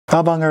How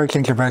about our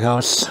gingerbread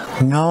house?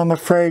 No, I'm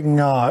afraid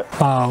not.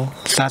 Oh,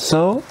 is that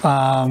so?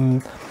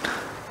 How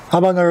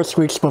about our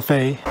sweets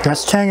buffet?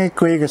 That's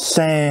technically the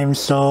same,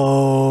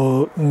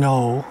 so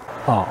no.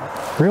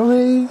 Oh,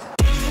 really?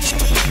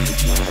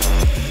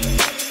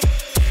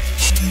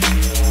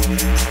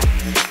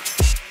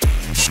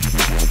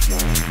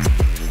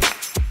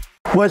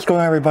 What's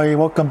going on, everybody?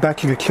 Welcome back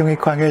to the Chuuni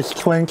Clan. It's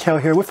Twin Tail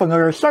here with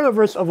another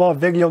Shadowverse of all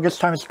video. This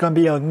time it's going to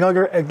be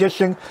another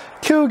addition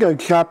to the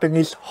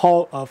Japanese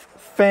Hall of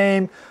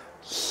Fame.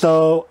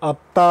 So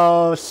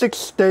about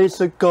 6 days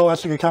ago,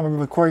 as the time of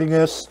recording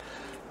this,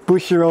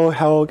 Bushiroad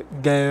held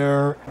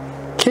their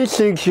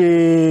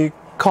TCG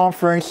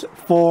conference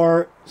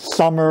for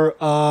summer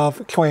of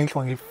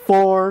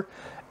 2024,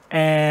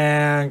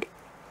 and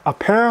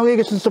apparently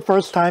this is the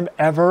first time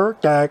ever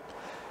that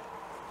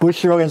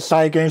Bushiroad and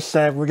Side Games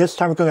said, this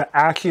time we're going to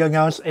actually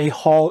announce a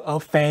Hall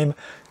of Fame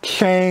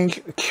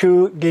change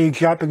to the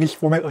Japanese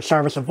format of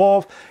Shadowverse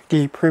Evolved.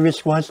 The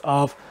previous ones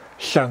of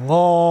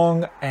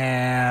Shenlong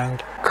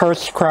and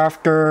Curse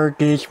Crafter,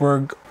 these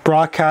were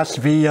broadcast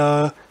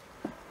via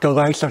the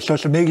likes of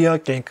social media,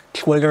 think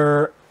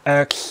Twitter,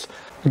 X,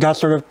 that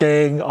sort of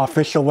thing,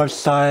 official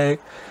website,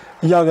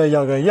 yada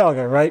yada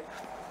yada, right?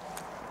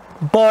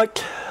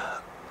 But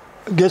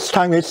this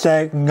time they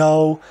said,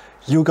 no,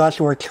 you guys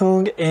who are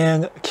tuned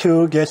in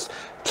to this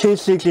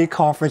TCG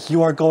conference,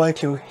 you are going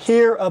to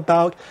hear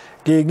about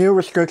the new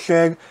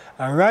restriction.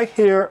 And right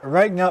here,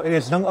 right now, it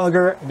is none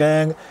other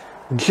than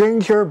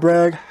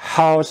Gingerbread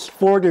House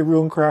for the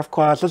Runecraft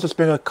class. This has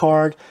been a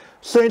card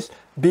since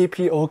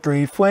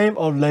BP03 Flame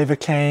of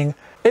Levitain.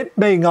 It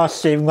may not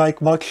seem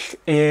like much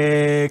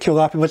to a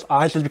lot of people's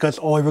eyes just because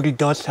all it really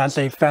does has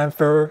a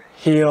fanfare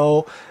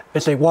heal.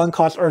 It's a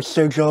 1-cost Earth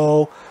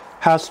Sigil,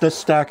 has the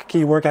stack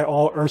keyword that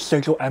all Earth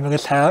Sigil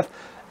amulets have,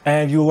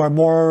 and you are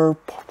more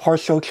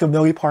partial to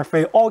Millie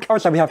Parfait. All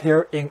cards that we have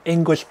here in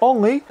English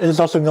only. It is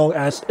also known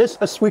as It's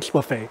a Sweets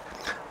Buffet.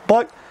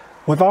 But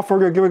without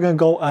further ado, we're going to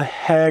go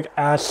ahead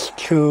as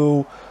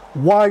to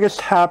why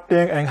this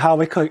happened and how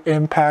it could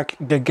impact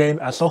the game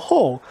as a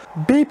whole.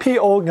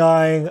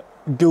 BP09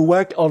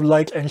 Duet of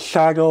Light and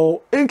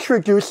Shadow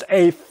introduced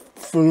a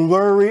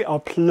flurry, a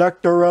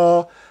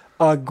plethora,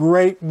 a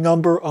great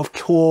number of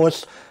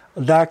tools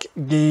that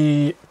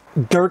the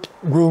Dirt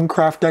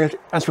Runecraft deck,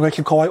 as we like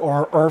to call it,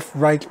 or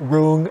Earth-Right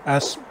Rune,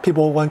 as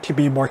people want to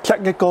be more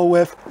technical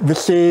with,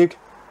 received.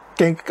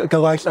 Think the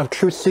likes of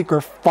Truth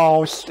Seeker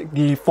Faust,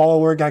 the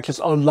follower that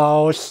just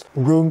allows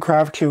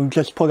Runecraft to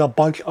just put a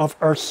bunch of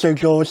Earth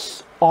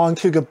Sigils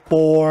onto the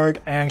board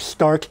and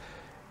start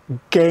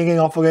gaining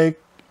off of it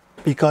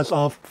because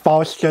of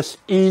Faust just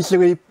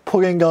easily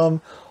putting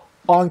them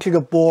onto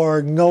the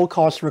board, no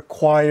cost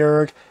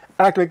required.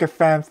 Activate the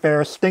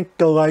fanfares, think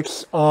the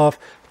likes of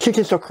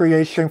Kitchens of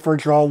Creation for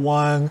draw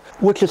 1,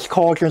 Witch's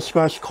Cauldron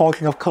 /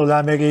 Cauldron of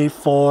Calamity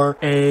for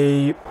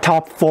a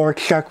top 4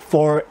 check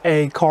for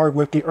a card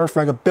with the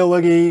Earthright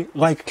ability,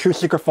 like True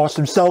Seeker Faust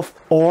himself,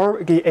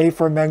 or the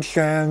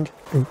aforementioned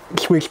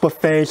Sweets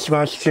Buffet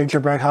 /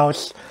 Gingerbread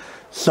House.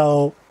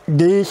 So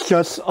these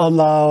just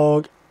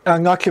allowed,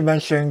 and not to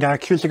mention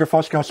that True Seeker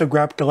Faust can also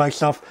grab the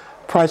likes of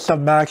Price of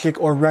Magic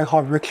or Red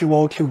Hot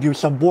Ritual to do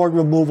some board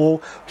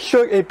removal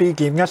should it be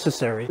deemed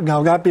necessary.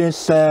 Now that being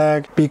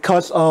said,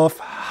 because of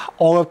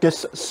all of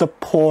this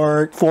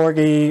support for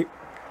the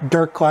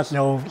Dirt class,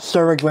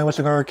 Sarah Gwen was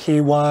another key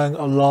one,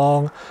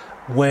 along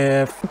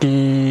with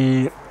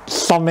the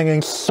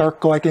Summoning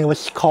Circle, I think it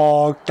was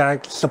called,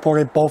 that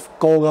supported both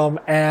Golem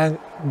and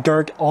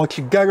Dirt all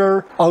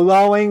together,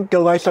 allowing the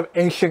likes of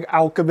Ancient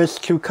Alchemists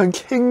to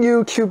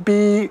continue to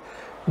be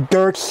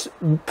Dirt's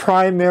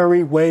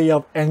primary way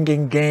of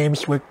ending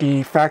games, with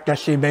the fact that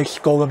she makes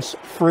golems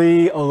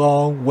free,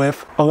 along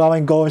with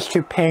allowing golems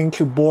to ping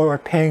to board or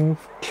ping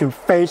to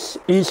face,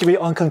 easily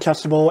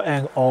uncontestable,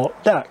 and all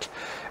that.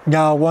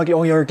 Now, one of the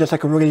only other decks I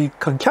could really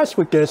contest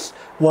with this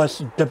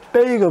was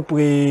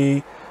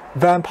debatably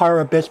Vampire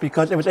Abyss,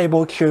 because it was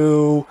able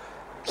to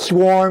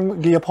swarm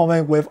the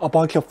opponent with a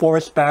bunch of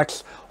forest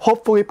backs,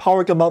 hopefully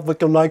power them up with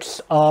the likes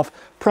of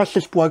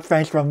Precious Blood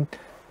Fangs from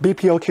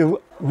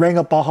BPO2 Ring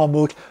of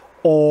Bahamut,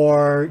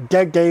 or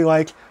Dead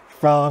Daylight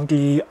from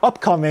the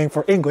upcoming,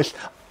 for English,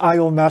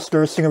 Idol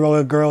Master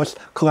Cinderella Girls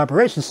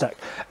collaboration set.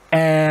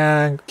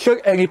 And should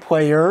any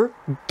player,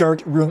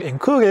 Dirt Rune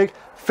included,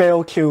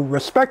 fail to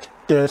respect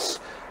this,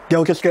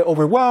 they'll just get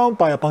overwhelmed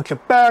by a bunch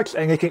of backs,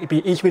 and it can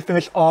be easily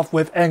finished off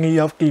with any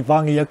of the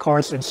Vanilla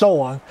cards and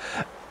so on.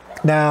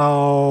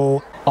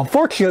 Now,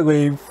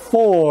 unfortunately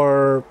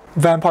for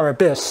Vampire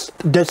Abyss,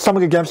 there's some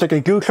of the gems that they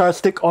do try to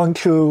stick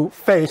onto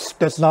face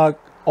that's not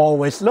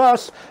always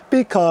last,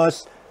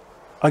 because,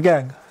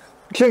 again,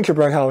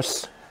 Gingerbread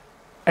House.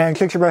 And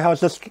Gingerbread House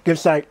just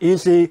gives that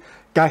easy,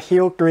 that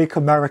heal 3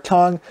 Chimera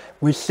Tongue.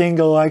 We've seen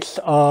the likes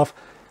of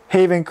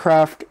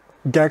Havencraft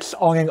decks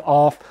on and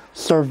off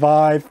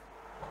survive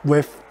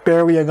with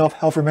barely enough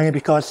health remaining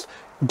because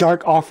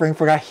Dark offering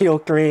for that heal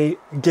 3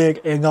 did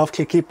enough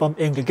to keep them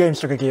in the game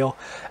sort of deal.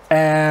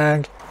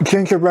 And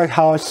Gingerbread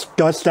House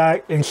does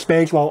that in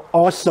spades while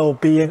also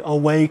being a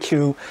way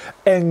to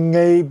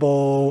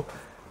enable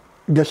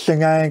the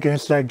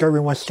shenanigans that Derby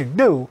wants to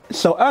do.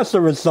 So as a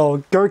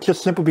result, Dirk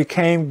just simply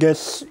became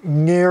this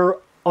near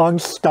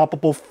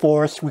unstoppable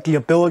force with the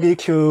ability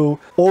to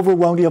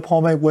overwhelm the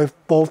opponent with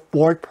both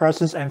board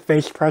presence and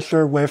face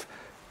pressure with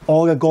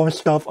all the golden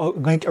stuff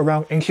linked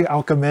around Ancient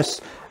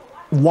Alchemists,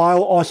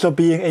 while also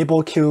being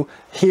able to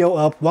heal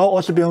up, while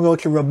also being able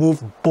to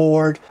remove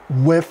board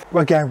with,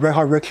 again, Red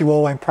Heart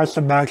Ritual and Press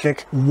of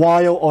Magic,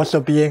 while also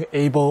being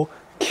able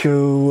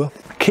to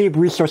keep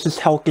resources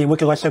healthy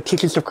with the likes of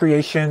Teachings of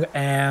Creation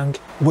and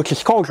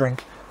Witch's Cauldron.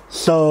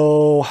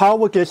 So how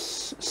would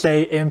this,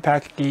 say,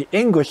 impact the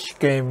English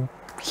game,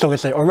 so to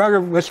say? Or rather,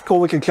 let's go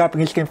with the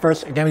Japanese game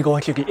first, and then we go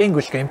into the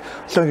English game.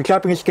 So in the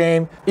Japanese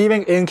game,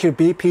 even into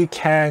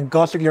BP10,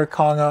 Gods of the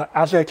Arcana,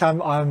 as of the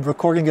time I'm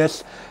recording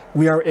this,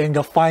 we are in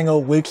the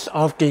final weeks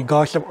of the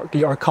Gods of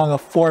the Arcana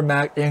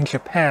format in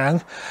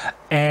Japan.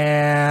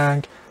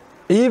 And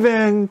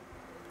even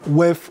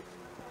with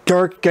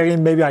Dirk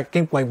getting maybe, I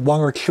think, like 1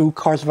 or 2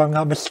 cards, if I'm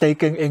not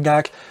mistaken, in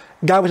that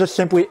was just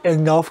simply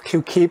enough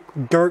to keep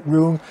Dirt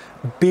Rune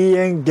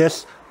being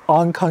this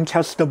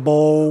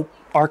uncontestable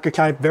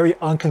archetype, very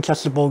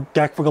uncontestable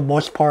deck for the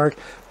most part.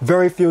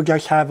 Very few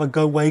decks have a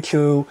good way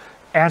to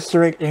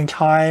answer it in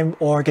time,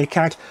 or they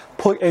can't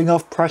put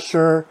enough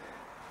pressure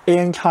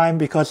in time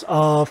because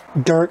of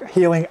Dirt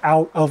healing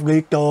out of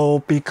lethal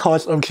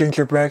because of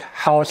Gingerbread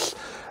House.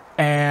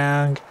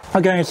 And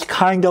again, it's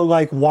kind of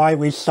like why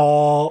we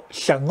saw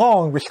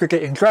Shenlong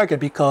restricted in Dragon,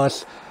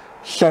 because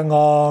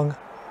Shenlong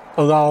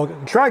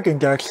allowed Dragon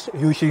decks,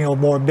 usually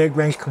more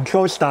mid-range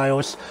control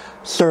styles,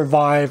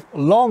 survive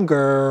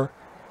longer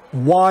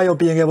while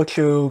being able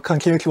to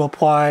continue to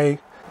apply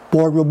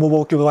board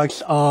removal through the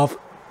likes of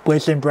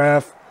Blazing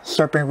Breath,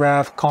 Serpent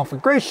Wrath,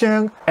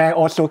 Conflagration, and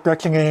also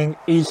threatening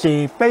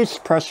easy face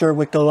pressure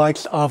with the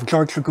likes of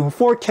George Dragoon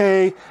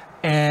Forte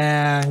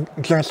and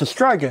Genesis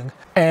Dragon.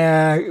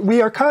 And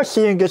we are kind of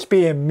seeing this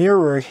being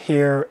mirrored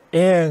here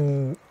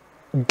in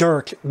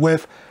Dirt,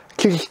 with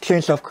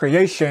Teachings of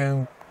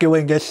Creation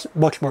doing this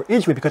much more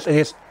easily, because it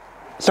is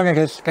something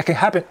that can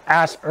happen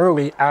as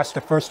early as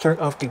the first turn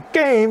of the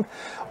game,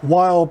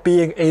 while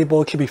being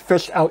able to be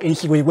fished out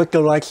easily with the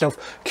likes of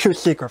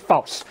Q-Seeker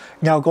Faust.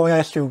 Now going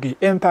as to the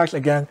impacts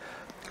again,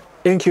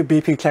 into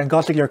BP10,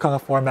 Gods of the Arcana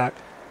format,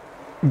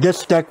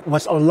 this deck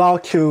was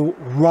allowed to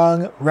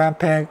run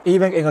rampant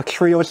even in a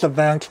trios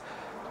event.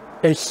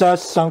 It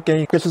says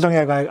something, this is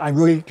something that I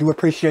really do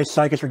appreciate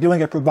Psychics for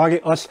doing. It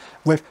provided us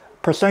with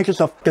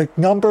percentages of the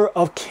number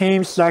of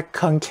teams that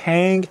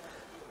contained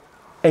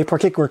a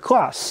particular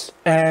class.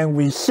 And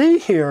we see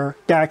here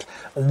that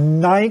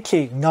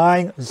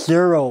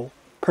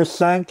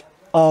 99.0%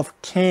 of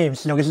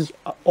teams, this is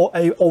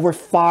a over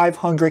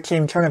 500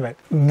 team tournament,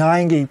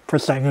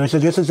 90%, so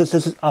this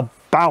is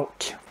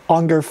about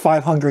under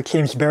 500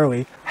 teams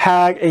barely,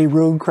 had a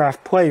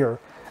Runecraft player,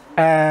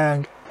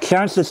 and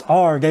chances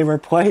are they were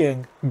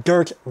playing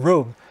Dirt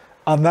Rune.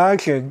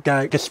 Imagine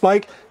that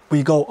despite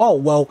we go, oh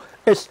well,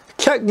 it's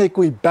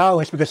technically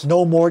balanced because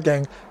no more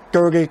than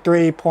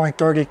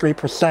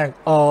 33.33%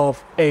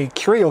 of a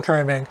trio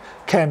tournament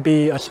can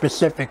be a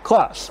specific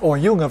class or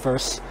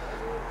universe.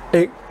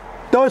 It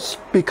does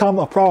become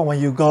a problem when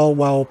you go,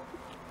 well,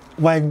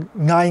 when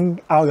 9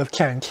 out of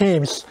 10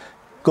 teams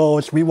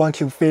goes, we want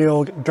to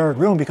field Dirt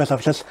Rune because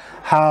of just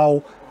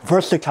how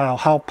versatile,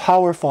 how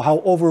powerful,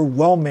 how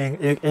overwhelming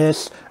it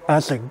is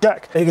as a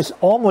deck. It is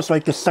almost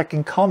like the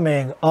second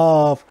coming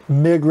of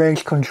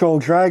mid-range control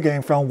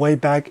Dragon from way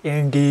back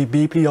in the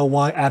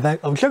BPO1 Advent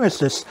of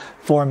Genesis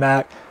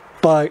format,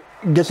 but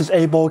this is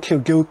able to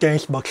do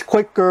things much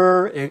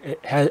quicker.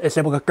 It's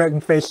able to threaten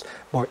face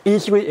more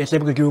easily. It's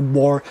able to do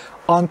more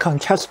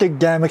uncontested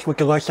damage with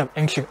the likes of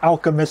Ancient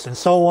Alchemists and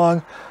so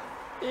on.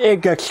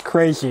 It gets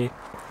crazy.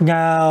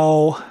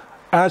 Now,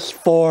 as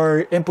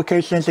for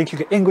implications into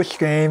the English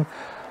game,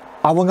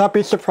 I will not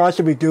be surprised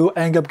if we do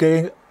end up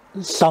getting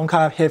some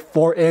kind of hit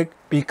for it,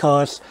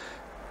 because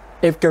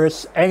if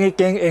there's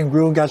anything in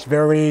Rune that's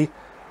very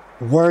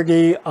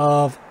worthy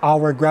of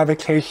our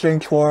gravitation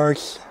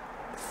towards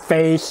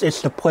face,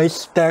 it's the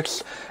place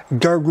decks.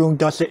 Dirt Rune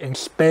does it in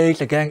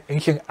spades. Again,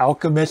 Ancient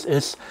Alchemist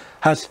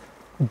has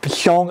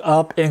shown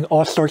up in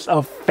all sorts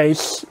of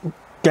face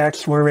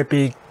decks, whether it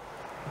be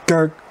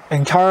Dirt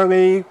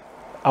entirely,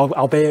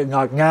 albeit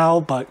not now,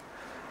 but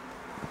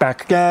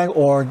back then,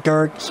 or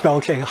Dirt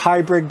spell chain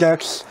hybrid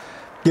decks.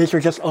 These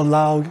are just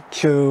allowed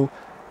to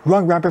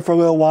run rampant for a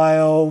little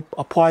while,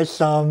 apply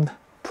some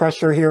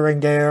pressure here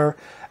and there,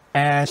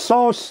 and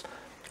solves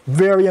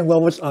varying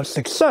levels of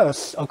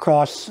success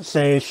across,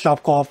 say,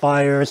 shop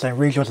qualifiers and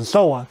regionals and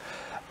so on.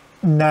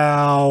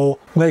 Now,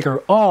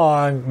 later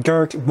on,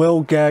 Dirt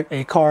will get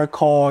a card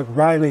called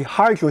Riley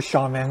Hydro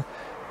Shaman,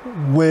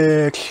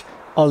 which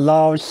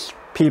allows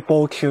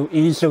people to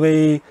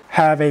easily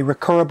have a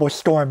recurable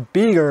Storm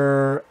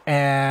Beater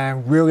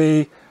and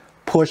really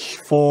push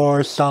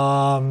for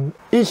some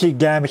easy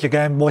damage.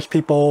 Again, most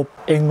people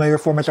in later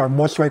formats are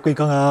most likely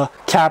gonna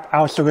tap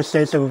out, so to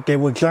say, so they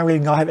will generally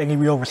not have any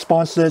real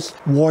responses.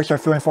 Wards are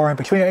few and far in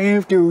between. And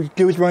if you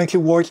do run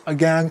into wards,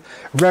 again,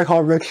 Red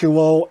Heart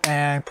Ritual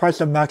and Price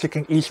of Magic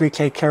can easily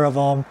take care of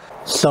them.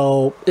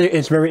 So it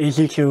is very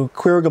easy to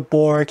clear the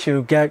board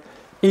to get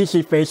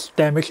easy face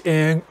damage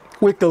in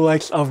with the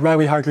likes of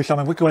Rally Hydro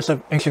Shaman, with the likes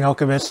of Ancient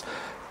Alchemist.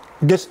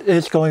 This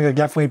is going to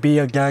definitely be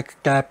a deck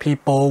that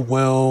people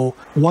will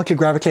want to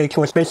gravitate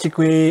towards.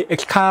 Basically,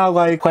 it's kind of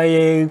like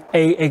playing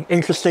an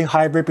interesting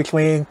hybrid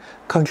between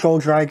Control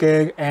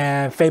Dragon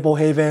and Fable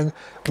Haven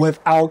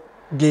without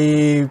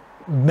the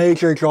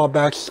major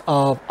drawbacks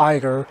of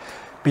either,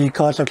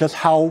 because of just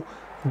how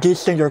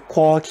decent your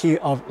quality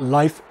of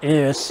life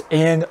is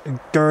in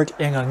Dirt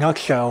in a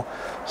nutshell.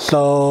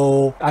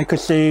 So I could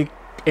see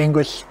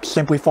English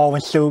simply following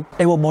suit.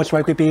 It will most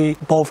likely be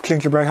both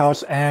Gingerbread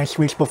House and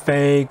Sweets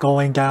Buffet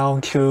going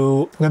down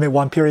to Limit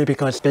 1 period,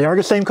 because they are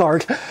the same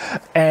card.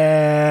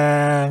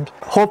 And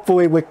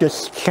hopefully with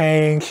this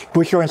change,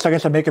 Bushido and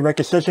Seconds will make a right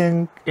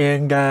decision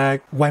in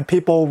that when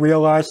people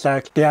realize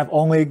that they have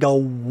only the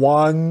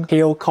one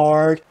heal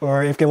card,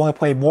 or if they want to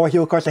play more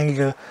heal cards, they need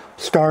to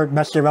start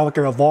messing around with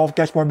their evolved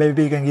decks more.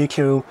 Maybe they need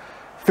to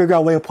figure out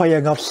a way to play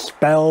enough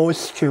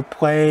spells to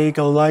play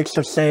the likes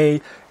of,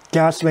 say,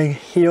 Gasling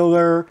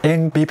Healer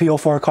in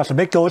BPO4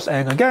 Cosmicos.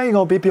 And again, you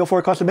know,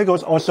 BPO4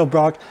 Cosmicos also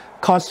brought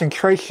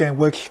Concentration,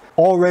 which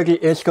already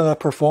is going to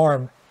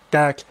perform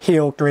that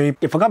heal 3.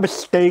 If I'm not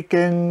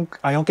mistaken,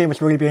 I don't think it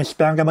was really being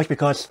spammed that much,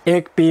 because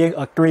it being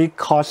a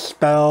 3-cost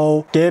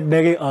spell did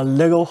make it a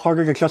little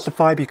harder to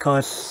justify,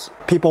 because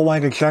people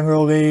wanted to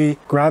generally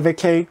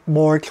gravitate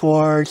more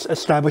towards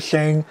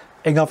establishing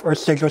enough Earth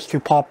Signals to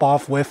pop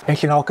off with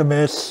Ancient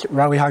Alchemist,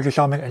 Rally Hydro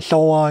Shaman, and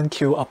so on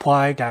to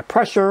apply that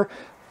pressure.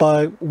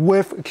 But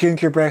with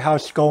Gingerbread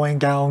House going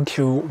down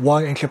to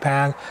 1 in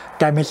Japan,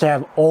 that means they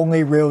have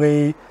only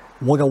really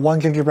the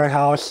one Gingerbread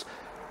House,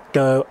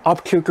 the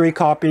up to 3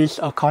 copies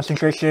of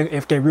Concentration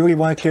if they really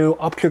wanted to,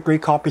 up to 3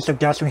 copies of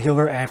Dazzling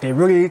Healer, and if they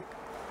really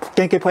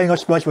think they're playing a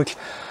spells, which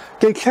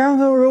they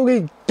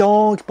really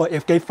don't, but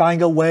if they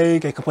find a way,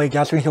 they can play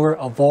Dazzling Healer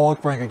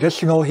Evolved for an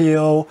additional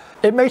heal.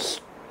 It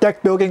makes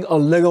deck building a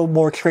little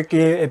more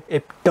tricky.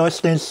 It does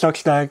things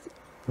such that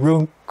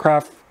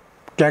Runecraft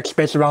decks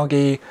based around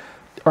the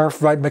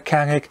Earthright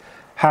mechanic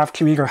have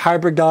to either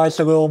hybridize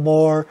a little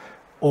more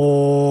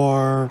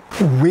or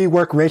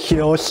rework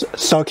ratios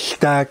such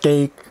that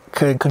they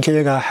can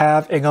continue to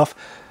have enough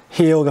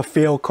heal to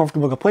feel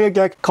comfortable to play a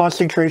deck.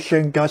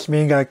 Concentration does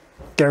mean that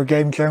their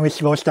game generally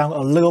slows down a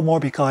little more,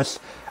 because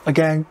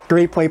again,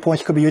 3 play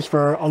points could be used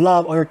for a lot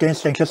of other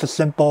things than just a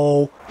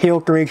simple heal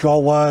 3, draw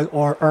 1,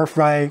 or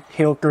Earthright,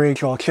 heal 3,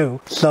 draw 2.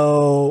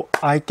 So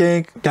I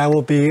think that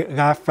will be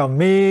that from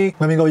me.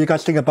 Let me know what you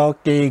guys think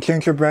about the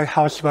Gingerbread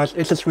House /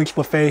 It's a Sweets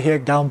Buffet here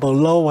down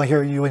below. I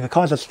hear you in the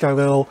comments. Start a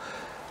little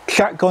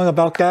chat going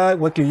about that.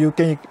 What do you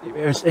think?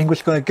 Is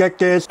English going to get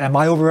this? Am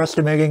I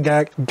overestimating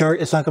that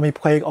Dirt is not going to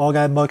be played all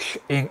that much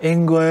in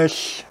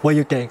English? What do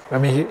you think?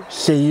 Let me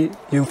see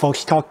you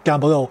folks talk down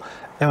below.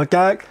 And with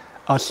that,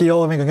 I'll see you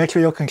all in the next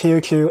video.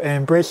 Continue to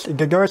embrace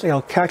the Dirt, and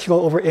I'll catch you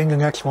all over in the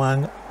next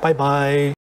one. Bye bye.